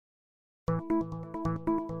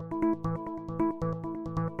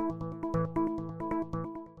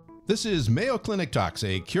This is Mayo Clinic Talks,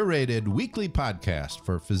 a curated weekly podcast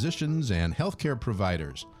for physicians and healthcare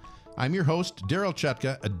providers. I'm your host, Daryl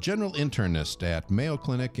Chutka, a general internist at Mayo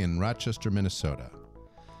Clinic in Rochester, Minnesota.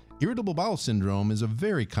 Irritable bowel syndrome is a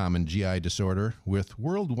very common GI disorder with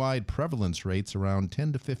worldwide prevalence rates around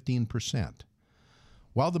 10 to 15%.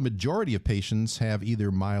 While the majority of patients have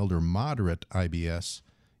either mild or moderate IBS,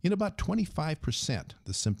 in about 25%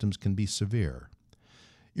 the symptoms can be severe.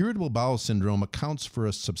 Irritable bowel syndrome accounts for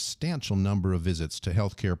a substantial number of visits to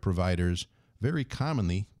healthcare providers, very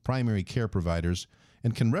commonly primary care providers,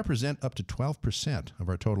 and can represent up to 12% of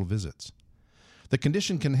our total visits. The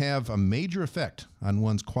condition can have a major effect on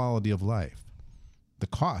one's quality of life. The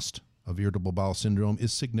cost of irritable bowel syndrome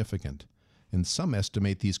is significant, and some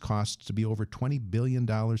estimate these costs to be over $20 billion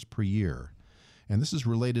per year, and this is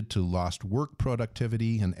related to lost work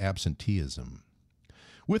productivity and absenteeism.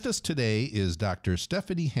 With us today is Dr.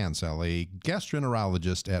 Stephanie Hansel, a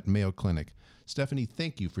gastroenterologist at Mayo Clinic. Stephanie,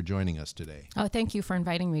 thank you for joining us today. Oh, thank you for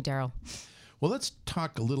inviting me, Daryl. Well, let's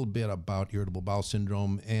talk a little bit about irritable bowel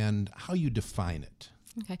syndrome and how you define it.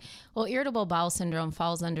 Okay. Well, irritable bowel syndrome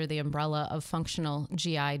falls under the umbrella of functional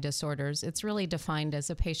GI disorders. It's really defined as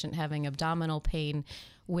a patient having abdominal pain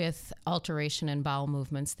with alteration in bowel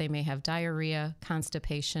movements. They may have diarrhea,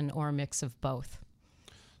 constipation, or a mix of both.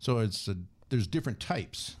 So there's different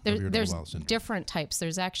types of irritable bowel syndrome. There's different types.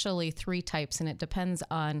 There's actually 3 types, and it depends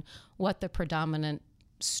on what the predominant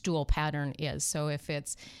stool pattern is. So if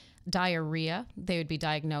it's diarrhea, they would be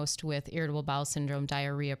diagnosed with irritable bowel syndrome,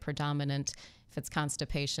 diarrhea predominant. If it's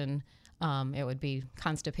constipation, it would be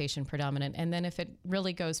constipation predominant. And then if it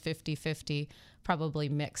really goes 50-50, probably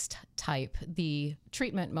mixed type. The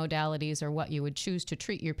treatment modalities or what you would choose to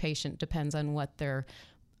treat your patient depends on what their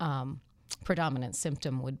predominant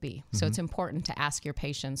symptom would be. So it's important to ask your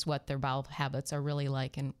patients what their bowel habits are really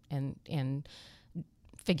like and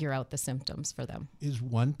figure out the symptoms for them. Is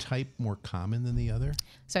one type more common than the other?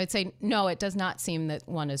 So I'd say, no, it does not seem that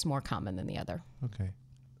one is more common than the other. Okay.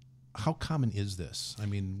 How common is this? I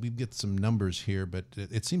mean, we get some numbers here, but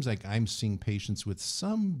it seems like I'm seeing patients with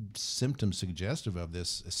some symptoms suggestive of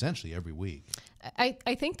this essentially every week.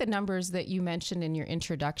 I think the numbers that you mentioned in your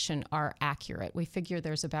introduction are accurate. We figure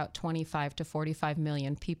there's about 25 to 45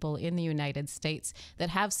 million people in the United States that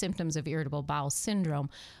have symptoms of irritable bowel syndrome,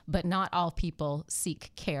 but not all people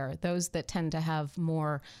seek care. Those that tend to have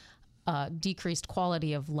more decreased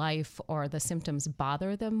quality of life or the symptoms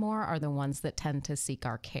bother them more are the ones that tend to seek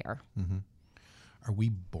our care. Mm-hmm. Are we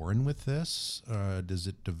born with this? Does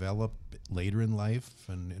it develop later in life?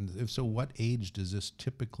 And if so, what age does this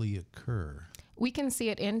typically occur? We can see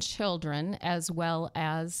it in children as well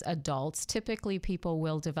as adults. Typically, people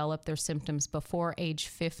will develop their symptoms before age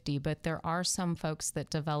 50, but there are some folks that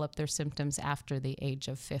develop their symptoms after the age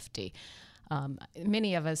of 50.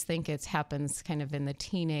 Many of us think it happens kind of in the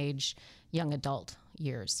teenage, young adult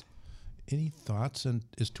years. Any thoughts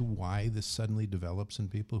as to why this suddenly develops in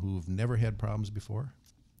people who've never had problems before?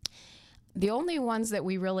 The only ones that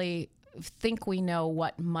we really think we know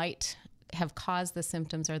what might have caused the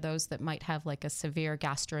symptoms are those that might have like a severe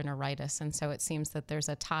gastroenteritis. And so it seems that there's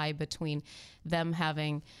a tie between them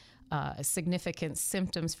having significant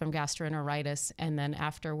symptoms from gastroenteritis, and then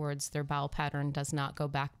afterwards their bowel pattern does not go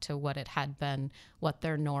back to what it had been, what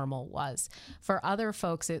their normal was. For other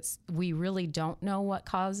folks, we really don't know what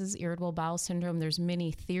causes irritable bowel syndrome. There's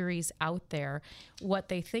many theories out there. What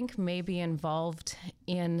they think may be involved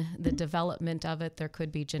in the development of it, there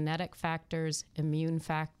could be genetic factors, immune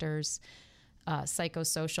factors,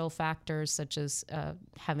 psychosocial factors such as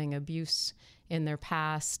having abuse in their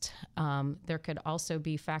past. There could also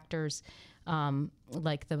be factors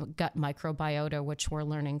like the gut microbiota, which we're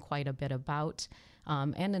learning quite a bit about,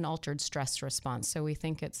 and an altered stress response. So we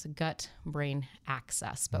think it's gut-brain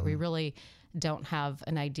axis, but we really don't have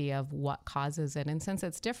an idea of what causes it. And since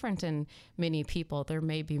it's different in many people, there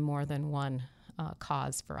may be more than one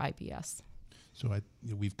cause for IBS. So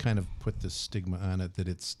we've kind of put this stigma on it that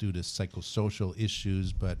it's due to psychosocial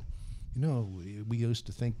issues, but we used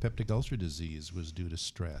to think peptic ulcer disease was due to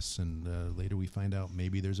stress, and later we find out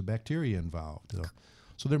maybe there's a bacteria involved.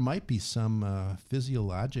 So there might be some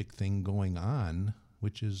physiologic thing going on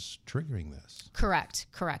which is triggering this.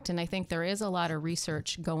 Correct. And I think there is a lot of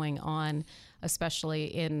research going on, especially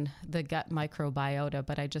in the gut microbiota,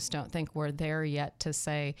 but I just don't think we're there yet to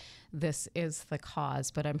say this is the cause.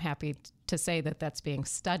 But I'm happy to say that that's being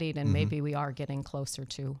studied, and maybe we are getting closer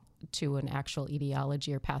to an actual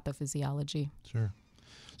etiology or pathophysiology. Sure.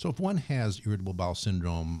 So if one has irritable bowel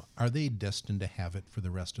syndrome, are they destined to have it for the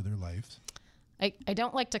rest of their lives? I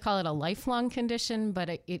don't like to call it a lifelong condition,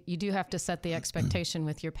 but you do have to set the expectation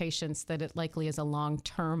with your patients that it likely is a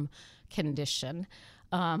long-term condition.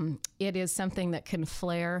 It is something that can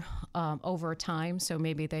flare over time. So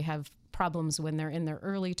maybe they have problems when they're in their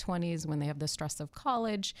early 20s, when they have the stress of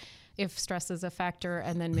college, if stress is a factor,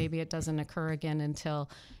 and then maybe it doesn't occur again until,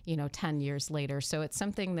 10 years later. So it's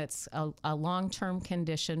something that's a long-term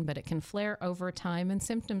condition, but it can flare over time, and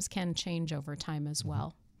symptoms can change over time as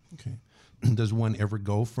well. Okay. Does one ever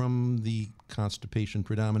go from the constipation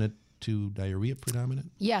predominant to diarrhea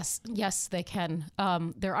predominant? Yes, they can.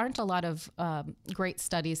 There aren't a lot of great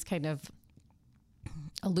studies kind of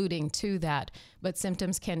alluding to that, but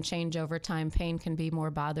symptoms can change over time. Pain can be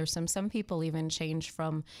more bothersome. Some people even change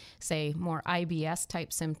from, say, more IBS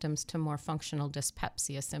type symptoms to more functional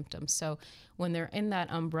dyspepsia symptoms. So when they're in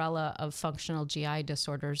that umbrella of functional GI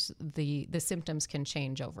disorders, the symptoms can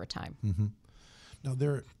change over time. Mm-hmm. Now,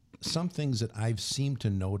 there are some things that I've seemed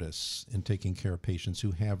to notice in taking care of patients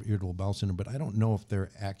who have irritable bowel syndrome, but I don't know if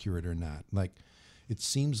they're accurate or not. Like, it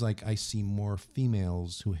seems like I see more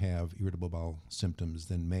females who have irritable bowel symptoms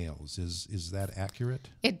than males. Is that accurate?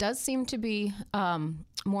 It does seem to be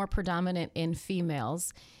more predominant in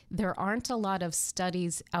females. There aren't a lot of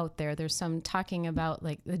studies out there. There's some talking about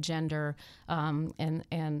like the gender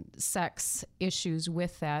and sex issues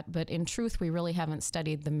with that, but in truth, we really haven't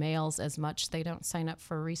studied the males as much. They don't sign up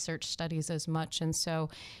for research studies as much. And so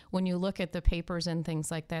when you look at the papers and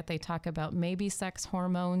things like that, they talk about maybe sex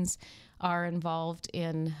hormones are involved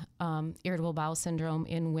in irritable bowel syndrome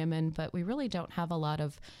in women, but we really don't have a lot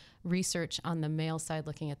of research on the male side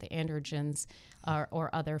looking at the androgens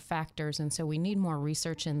or other factors. And so we need more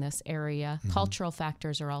research in this area. Mm-hmm. Cultural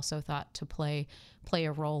factors are also thought to play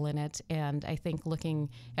a role in it. And I think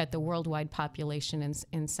looking at the worldwide population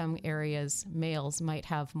in some areas, males might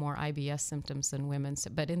have more IBS symptoms than women.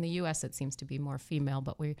 So, but in the U.S., it seems to be more female,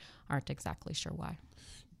 but we aren't exactly sure why.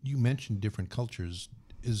 You mentioned different cultures.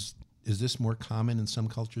 Is this more common in some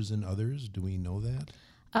cultures than others? Do we know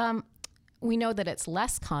that? We know that it's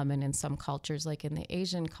less common in some cultures, like in the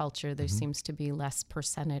Asian culture, there seems to be less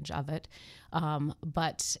percentage of it.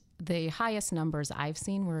 But the highest numbers I've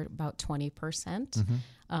seen were about 20%.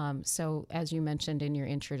 So as you mentioned in your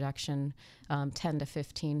introduction, 10 to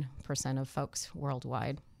 15% of folks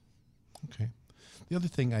worldwide. Okay. The other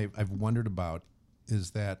thing I've wondered about is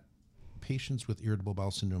that patients with irritable bowel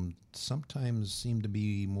syndrome sometimes seem to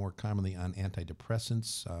be more commonly on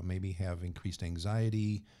antidepressants, maybe have increased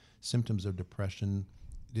anxiety, symptoms of depression.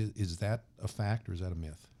 Is that a fact or is that a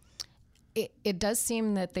myth? It does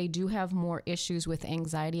seem that they do have more issues with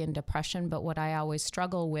anxiety and depression, but what I always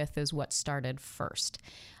struggle with is what started first.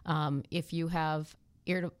 If you have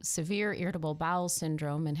severe irritable bowel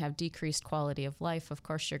syndrome and have decreased quality of life, of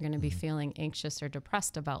course you're going to be feeling anxious or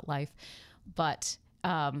depressed about life, but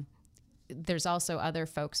there's also other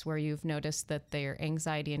folks where you've noticed that their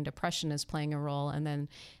anxiety and depression is playing a role, and then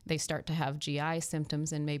they start to have GI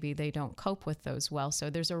symptoms and maybe they don't cope with those well. So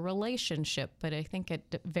there's a relationship, but I think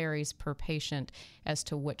it varies per patient as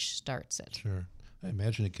to which starts it. Sure. I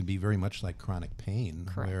imagine it can be very much like chronic pain.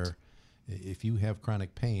 Correct. Where if you have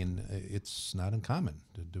chronic pain, it's not uncommon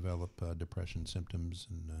to develop depression symptoms.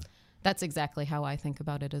 And that's exactly how I think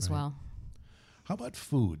about it as well. How about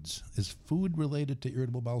foods? Is food related to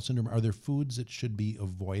irritable bowel syndrome? Are there foods that should be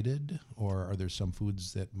avoided, or are there some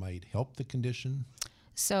foods that might help the condition?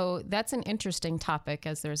 So that's an interesting topic,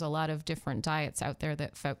 as there's a lot of different diets out there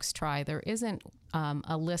that folks try. There isn't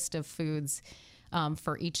a list of foods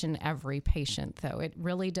for each and every patient, though. It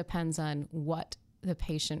really depends on what the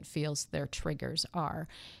patient feels their triggers are.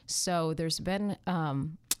 So there's been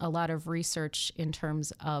a lot of research in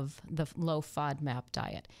terms of the low FODMAP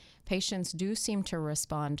diet. Patients do seem to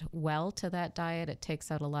respond well to that diet. It takes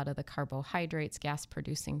out a lot of the carbohydrates,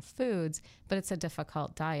 gas-producing foods, but it's a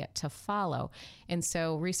difficult diet to follow. And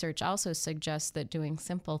so research also suggests that doing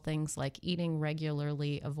simple things like eating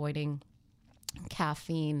regularly, avoiding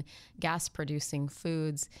caffeine, gas-producing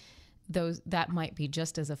foods, that might be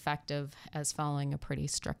just as effective as following a pretty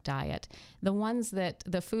strict diet.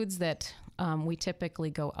 The foods that we typically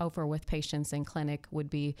go over with patients in clinic would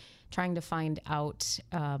be trying to find out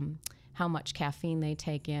how much caffeine they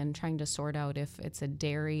take in, trying to sort out if it's a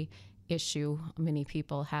dairy issue. Many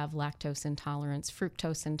people have lactose intolerance.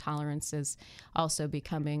 Fructose intolerance is also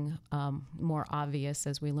becoming more obvious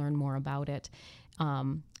as we learn more about it.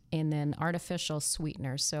 and then artificial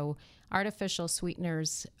sweeteners. So artificial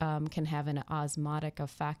sweeteners can have an osmotic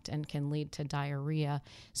effect and can lead to diarrhea.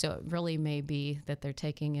 So it really may be that they're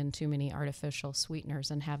taking in too many artificial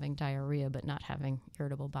sweeteners and having diarrhea, but not having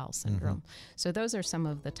irritable bowel syndrome. So those are some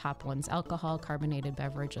of the top ones. Alcohol, carbonated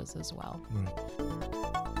beverages as well.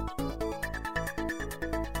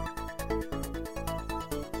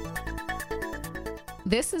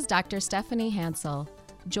 This is Dr. Stephanie Hansel.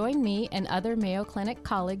 Join me and other Mayo Clinic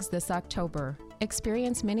colleagues this October.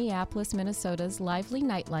 Experience Minneapolis, Minnesota's lively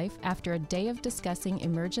nightlife after a day of discussing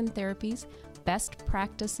emergent therapies, best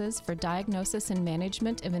practices for diagnosis and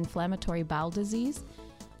management of inflammatory bowel disease,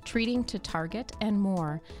 treating to target, and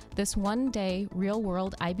more. This one-day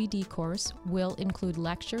real-world IBD course will include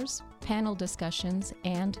lectures, panel discussions,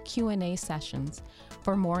 and Q&A sessions.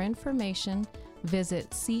 For more information,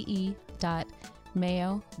 visit ce.mayo.edu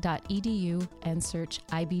and search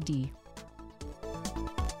IBD.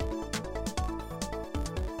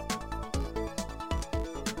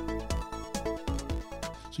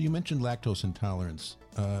 So you mentioned lactose intolerance.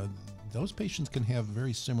 Those patients can have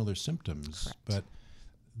very similar symptoms, Correct. but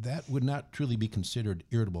that would not truly be considered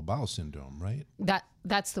irritable bowel syndrome, right?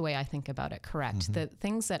 That's the way I think about it, correct. The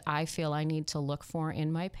things that I feel I need to look for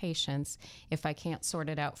in my patients, if I can't sort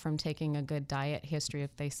it out from taking a good diet history,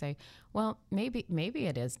 if they say, well, maybe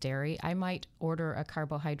it is dairy, I might order a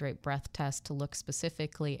carbohydrate breath test to look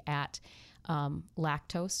specifically at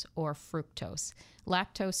lactose or fructose.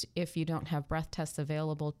 Lactose, if you don't have breath tests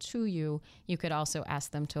available to you, you could also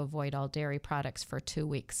ask them to avoid all dairy products for 2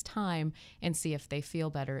 weeks' time and see if they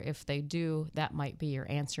feel better. If they do, that might be your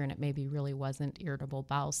answer, and it maybe really wasn't irritable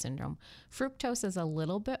bowel syndrome. Fructose is a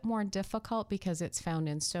little bit more difficult because it's found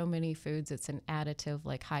in so many foods. It's an additive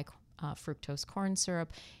like high fructose corn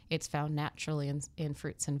syrup. It's found naturally in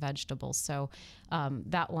fruits and vegetables. So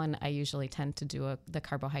that one I usually tend to do the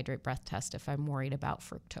carbohydrate breath test if I'm worried about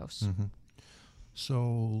fructose.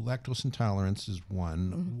 So lactose intolerance is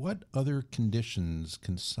one. What other conditions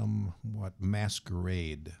can somewhat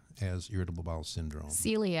masquerade as irritable bowel syndrome?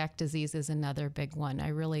 Celiac disease is another big one. I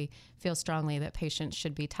really feel strongly that patients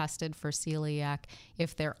should be tested for celiac.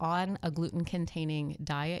 If they're on a gluten-containing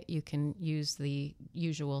diet, you can use the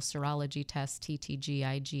usual serology test, TTG,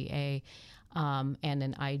 IgA, and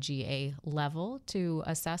an IgA level to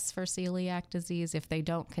assess for celiac disease. If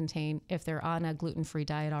they're on a gluten-free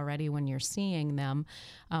diet already when you're seeing them,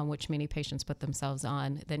 which many patients put themselves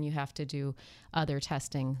on, then you have to do other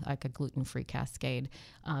testing like a gluten-free cascade.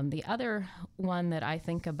 The other one that I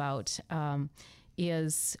think about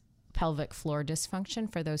is pelvic floor dysfunction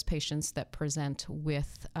for those patients that present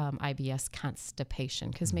with IBS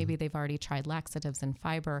constipation, because maybe they've already tried laxatives and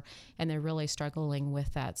fiber and they're really struggling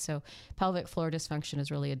with that. So pelvic floor dysfunction is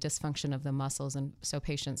really a dysfunction of the muscles, and so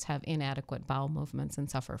patients have inadequate bowel movements and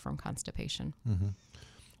suffer from constipation.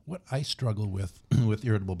 What I struggle with with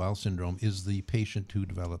irritable bowel syndrome is the patient who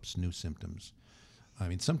develops new symptoms. I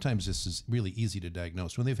mean, sometimes this is really easy to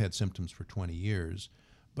diagnose when they've had symptoms for 20 years.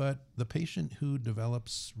 But the patient who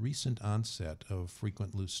develops recent onset of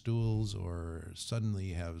frequent loose stools or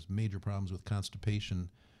suddenly has major problems with constipation,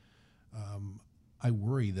 I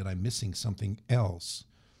worry that I'm missing something else.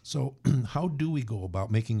 So how do we go about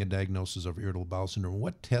making a diagnosis of irritable bowel syndrome?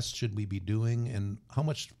 What tests should we be doing, and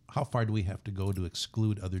how far do we have to go to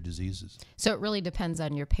exclude other diseases? So it really depends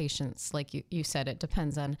on your patients. Like you said, it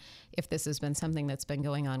depends on if this has been something that's been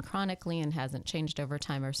going on chronically and hasn't changed over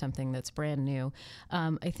time, or something that's brand new.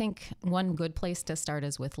 I think one good place to start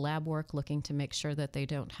is with lab work, looking to make sure that they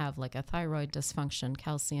don't have like a thyroid dysfunction.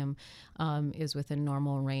 Calcium is within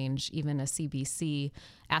normal range, even a CBC.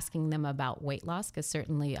 Asking them about weight loss, because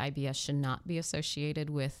certainly IBS should not be associated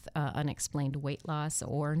with unexplained weight loss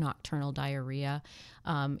or nocturnal diarrhea.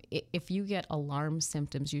 If you get alarm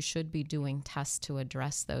symptoms, you should be doing tests to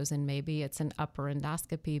address those, and maybe it's an upper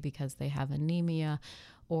endoscopy because they have anemia,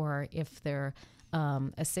 or if they're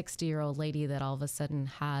a 60-year-old lady that all of a sudden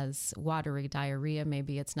has watery diarrhea,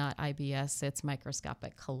 maybe it's not IBS, it's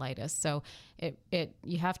microscopic colitis. So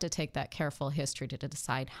you have to take that careful history to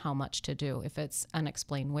decide how much to do. If it's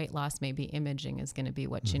unexplained weight loss, maybe imaging is going to be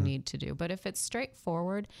what you need to do. But if it's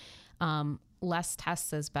straightforward, less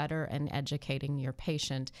tests is better, and educating your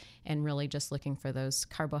patient and really just looking for those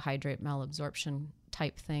carbohydrate malabsorption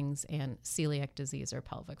type things and celiac disease or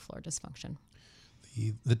pelvic floor dysfunction.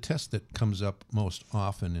 The test that comes up most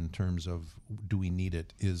often in terms of do we need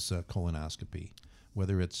it is colonoscopy,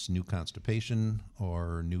 whether it's new constipation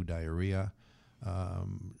or new diarrhea.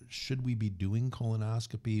 Should we be doing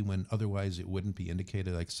colonoscopy when otherwise it wouldn't be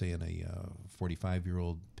indicated, like say in a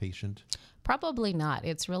 45-year-old patient? Probably not.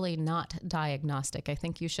 It's really not diagnostic. I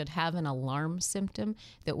think you should have an alarm symptom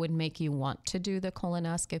that would make you want to do the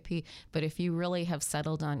colonoscopy. But if you really have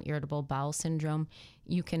settled on irritable bowel syndrome,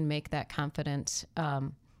 you can make that confident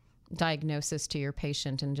diagnosis to your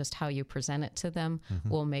patient, and just how you present it to them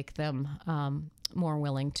will make them more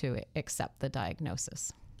willing to accept the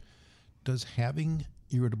diagnosis. Does having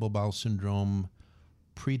irritable bowel syndrome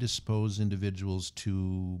predispose individuals to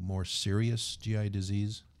more serious GI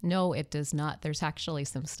disease? No, it does not. There's actually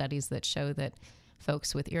some studies that show that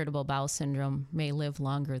folks with irritable bowel syndrome may live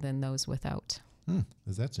longer than those without.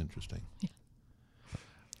 That's interesting. Yeah.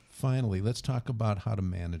 Finally, let's talk about how to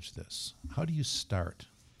manage this. How do you start?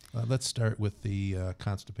 Let's start with the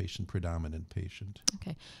constipation predominant patient.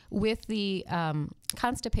 Okay. With the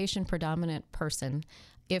constipation predominant person,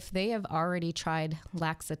 if they have already tried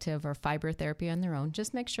laxative or fiber therapy on their own,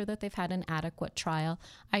 just make sure that they've had an adequate trial.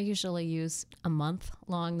 I usually use a month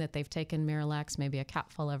long that they've taken Miralax, maybe a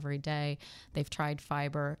capful every day. They've tried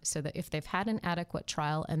fiber, so that if they've had an adequate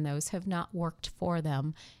trial and those have not worked for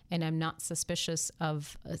them, and I'm not suspicious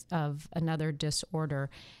of another disorder,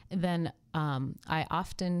 then I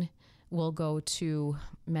often will go to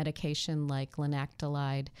medication like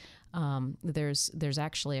linaclotide. There's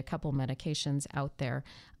actually a couple medications out there.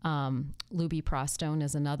 Lubiprostone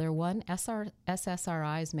is another one.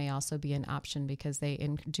 SSRIs may also be an option because they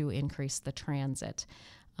do increase the transit.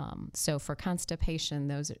 So for constipation,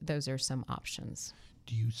 those are some options.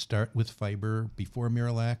 Do you start with fiber before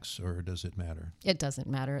Miralax, or does it matter? It doesn't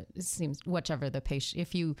matter. It seems whichever the patient.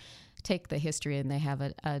 If you take the history and they have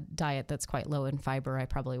a diet that's quite low in fiber, I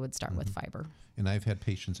probably would start with fiber. And I've had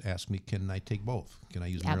patients ask me, can I take both? Can I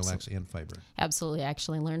use Miralax and fiber? Absolutely. I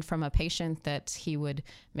actually learned from a patient that he would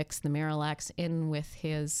mix the Miralax in with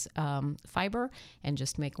his fiber and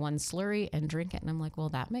just make one slurry and drink it. And I'm like, well,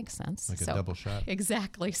 that makes sense. Like a double shot.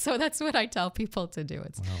 Exactly. So that's what I tell people to do.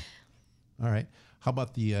 Wow. All right. How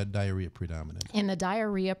about the diarrhea predominant? In the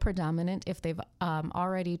diarrhea predominant, if they've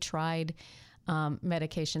already tried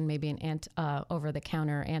medication, maybe an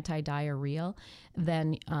over-the-counter anti-diarrheal,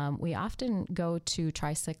 then we often go to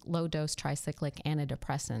low-dose tricyclic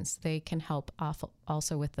antidepressants. They can help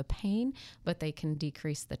also with the pain, but they can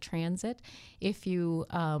decrease the transit. If you,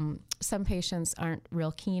 some patients aren't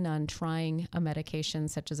real keen on trying a medication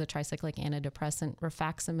such as a tricyclic antidepressant,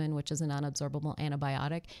 rifaximin, which is a non-absorbable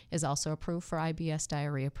antibiotic, is also approved for IBS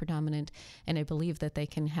diarrhea predominant, and I believe that they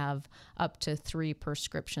can have up to 3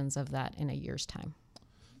 prescriptions of that in a year's time.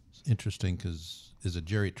 It's interesting because as a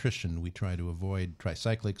geriatrician, we try to avoid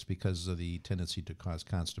tricyclics because of the tendency to cause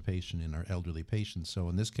constipation in our elderly patients. So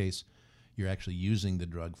in this case, you're actually using the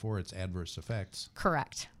drug for its adverse effects.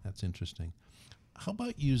 Correct. That's interesting. How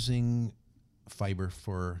about using fiber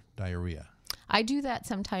for diarrhea? I do that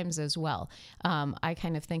sometimes as well. I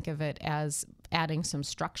kind of think of it as adding some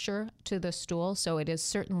structure to the stool, so it is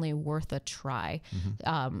certainly worth a try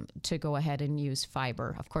to go ahead and use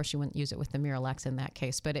fiber. Of course, you wouldn't use it with the Miralax in that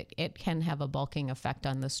case, but it can have a bulking effect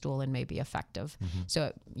on the stool and may be effective.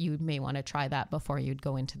 So you may want to try that before you'd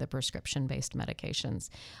go into the prescription-based medications.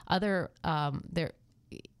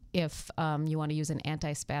 If you want to use an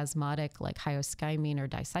antispasmodic like hyoscyamine or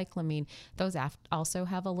dicyclamine, those also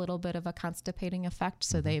have a little bit of a constipating effect.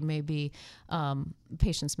 So they may be,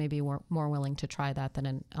 patients may be more willing to try that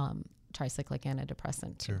than a tricyclic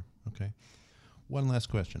antidepressant. Sure. Okay. One last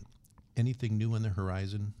question. Anything new on the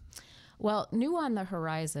horizon? Well, new on the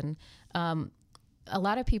horizon, a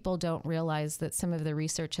lot of people don't realize that some of the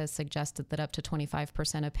research has suggested that up to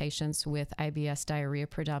 25% of patients with IBS diarrhea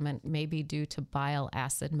predominant may be due to bile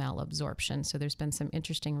acid malabsorption. So there's been some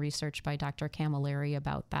interesting research by Dr. Camilleri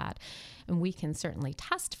about that. And we can certainly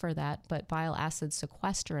test for that, but bile acid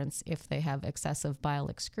sequestrants, if they have excessive bile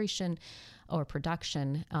excretion or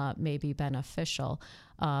production, may be beneficial.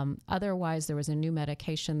 Otherwise, there was a new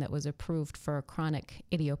medication that was approved for chronic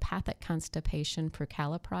idiopathic constipation,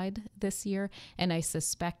 prucalopride, this year, and I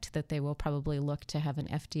suspect that they will probably look to have an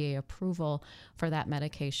FDA approval for that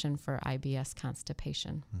medication for IBS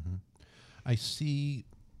constipation. I see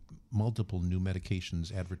multiple new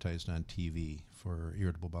medications advertised on TV for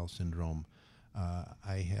irritable bowel syndrome.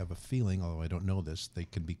 I have a feeling, although I don't know this, they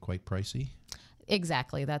can be quite pricey.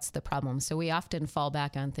 Exactly. That's the problem. So we often fall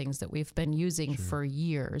back on things that we've been using for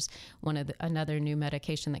years. Another new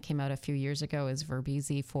medication that came out a few years ago is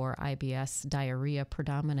Verbeezy for IBS diarrhea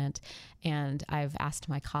predominant. And I've asked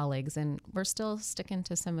my colleagues, and we're still sticking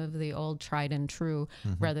to some of the old tried and true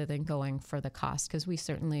rather than going for the cost, because we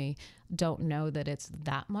certainly don't know that it's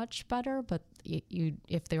that much better, but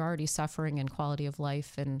if they're already suffering and quality of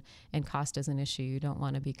life and cost is an issue, you don't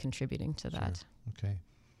want to be contributing to that. Okay.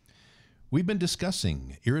 We've been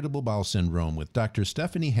discussing irritable bowel syndrome with Dr.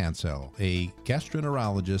 Stephanie Hansel, a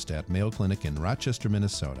gastroenterologist at Mayo Clinic in Rochester,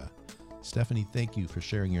 Minnesota. Stephanie, thank you for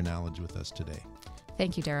sharing your knowledge with us today.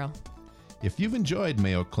 Thank you, Daryl. If you've enjoyed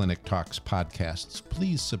Mayo Clinic Talks podcasts,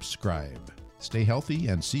 please subscribe. Stay healthy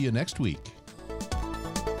and see you next week.